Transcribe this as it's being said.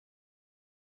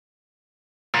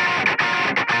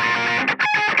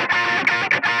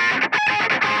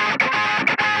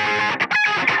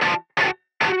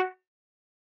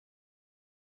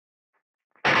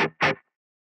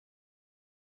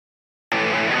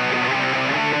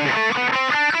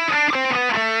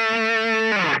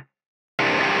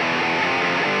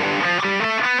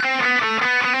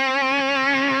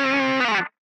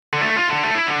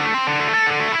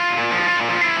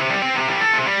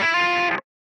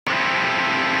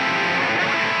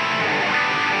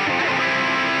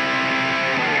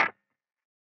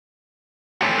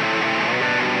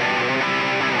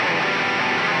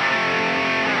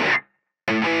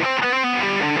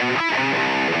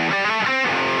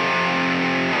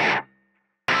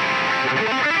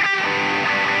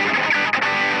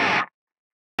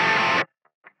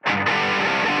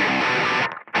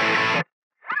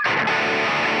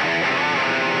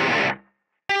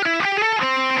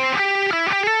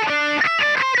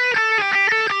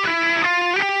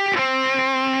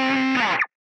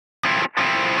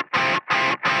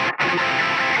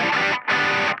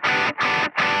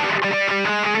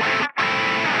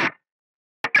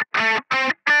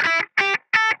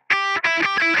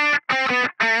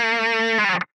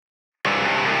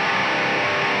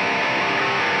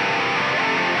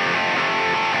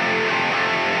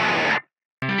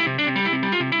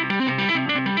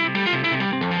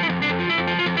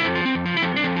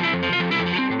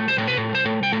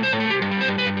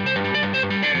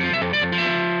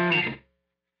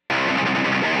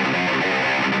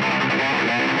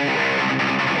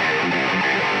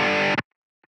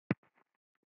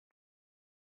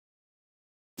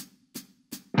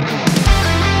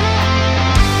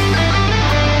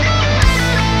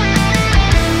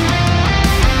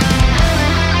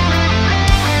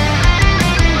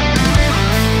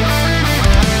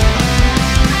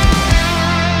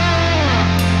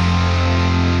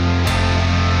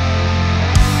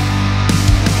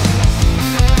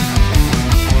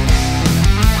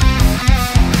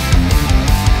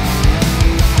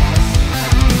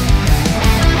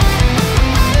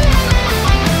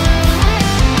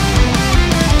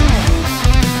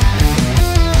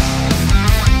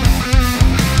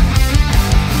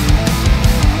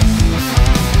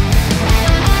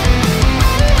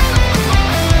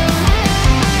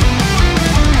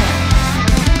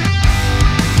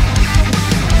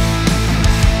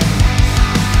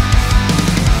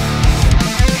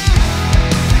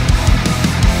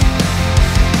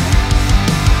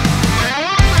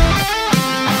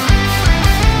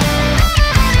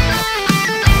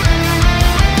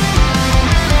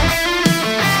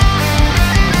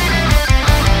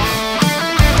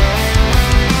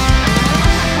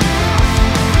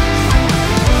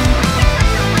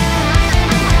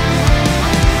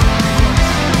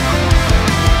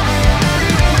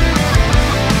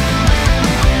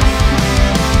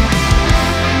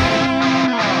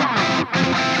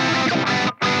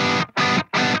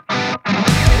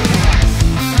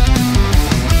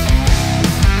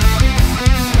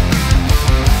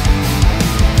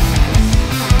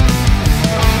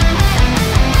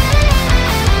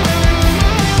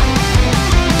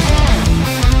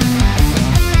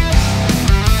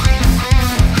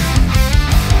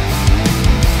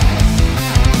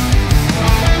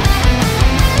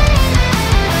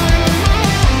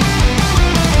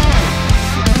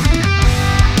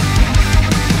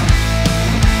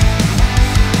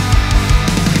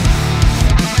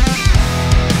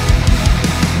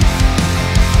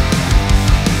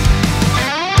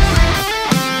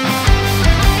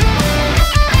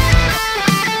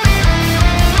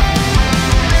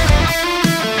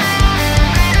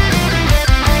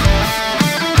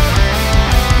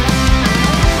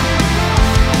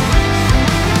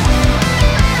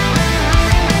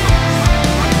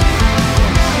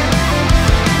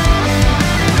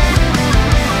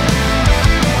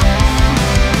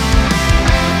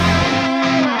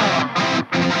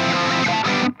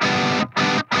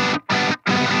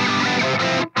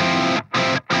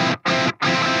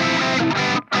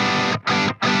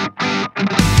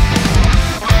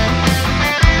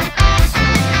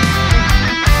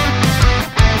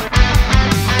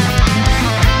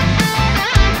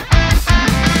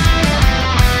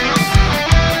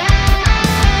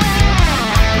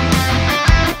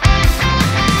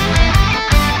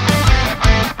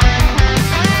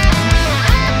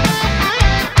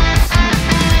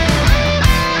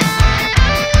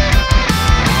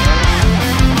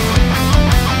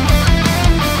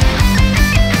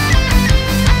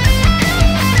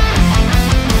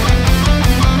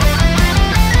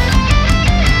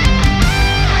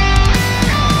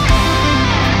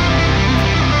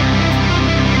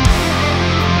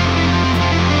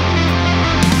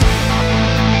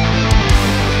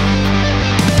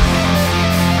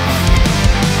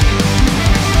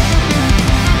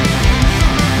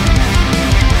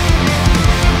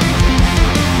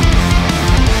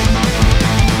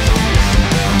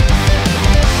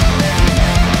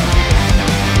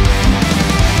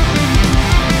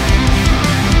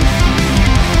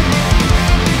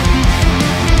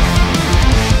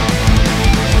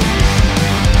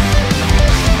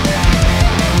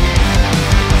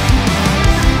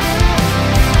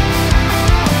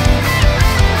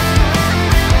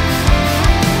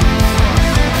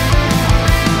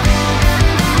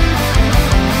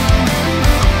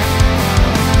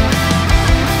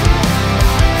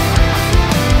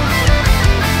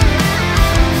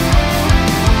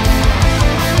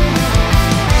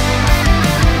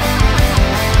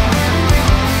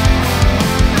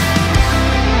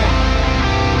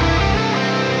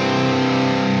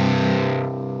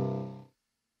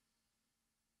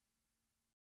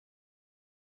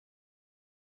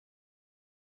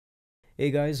Hey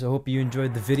guys, I hope you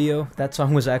enjoyed the video. That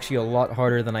song was actually a lot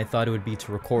harder than I thought it would be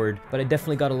to record, but I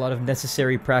definitely got a lot of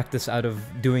necessary practice out of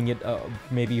doing it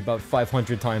maybe about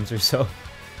 500 times or so.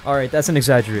 Alright, that's an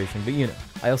exaggeration, but you know.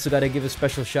 I also gotta give a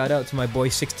special shout out to my boy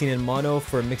 16 in Mono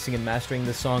for mixing and mastering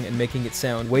this song and making it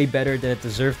sound way better than it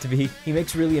deserved to be. He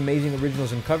makes really amazing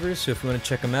originals and covers, so if you want to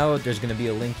check him out, there's gonna be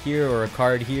a link here, or a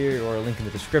card here, or a link in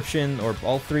the description, or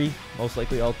all three. Most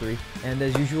likely all three. And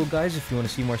as usual guys, if you want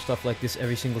to see more stuff like this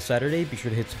every single Saturday, be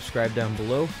sure to hit subscribe down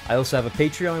below. I also have a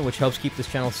Patreon, which helps keep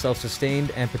this channel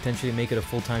self-sustained and potentially make it a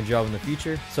full-time job in the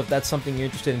future. So if that's something you're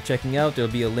interested in checking out,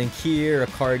 there'll be a link here, a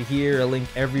card here, a link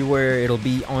everywhere. It'll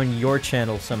be on your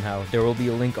channel somehow. There will be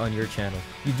a link on your channel.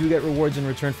 You do get rewards in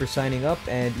return for signing up,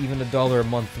 and even $1 a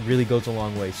month really goes a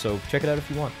long way, so check it out if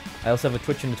you want. I also have a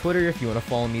Twitch and a Twitter if you want to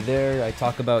follow me there. I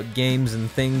talk about games and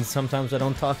things. Sometimes I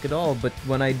don't talk at all, but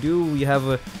when I do, we have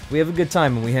a good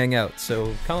time and we hang out,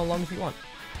 so come along if you want.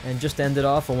 And just to end it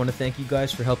off, I want to thank you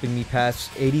guys for helping me pass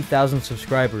 80,000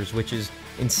 subscribers, which is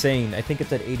insane. I think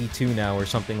it's at 82 now or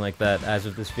something like that as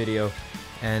of this video.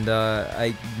 And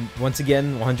once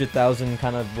again, 100,000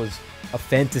 kind of was a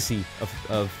fantasy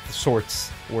of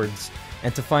sorts, words.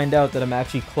 And to find out that I'm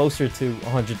actually closer to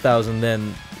 100,000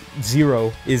 than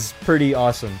 0 is pretty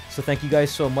awesome. So thank you guys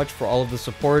so much for all of the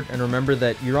support, and remember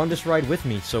that you're on this ride with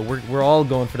me, so we're all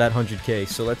going for that 100k.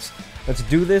 So let's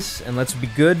do this, and let's be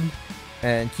good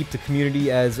and keep the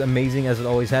community as amazing as it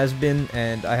always has been,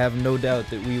 and I have no doubt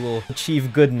that we will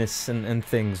achieve goodness and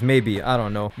things. Maybe, I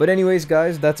don't know. But anyways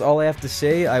guys, that's all I have to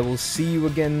say. I will see you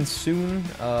again soon.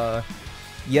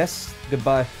 Yes,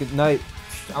 goodbye, good night.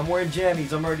 I'm wearing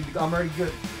jammies. I'm already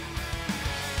good.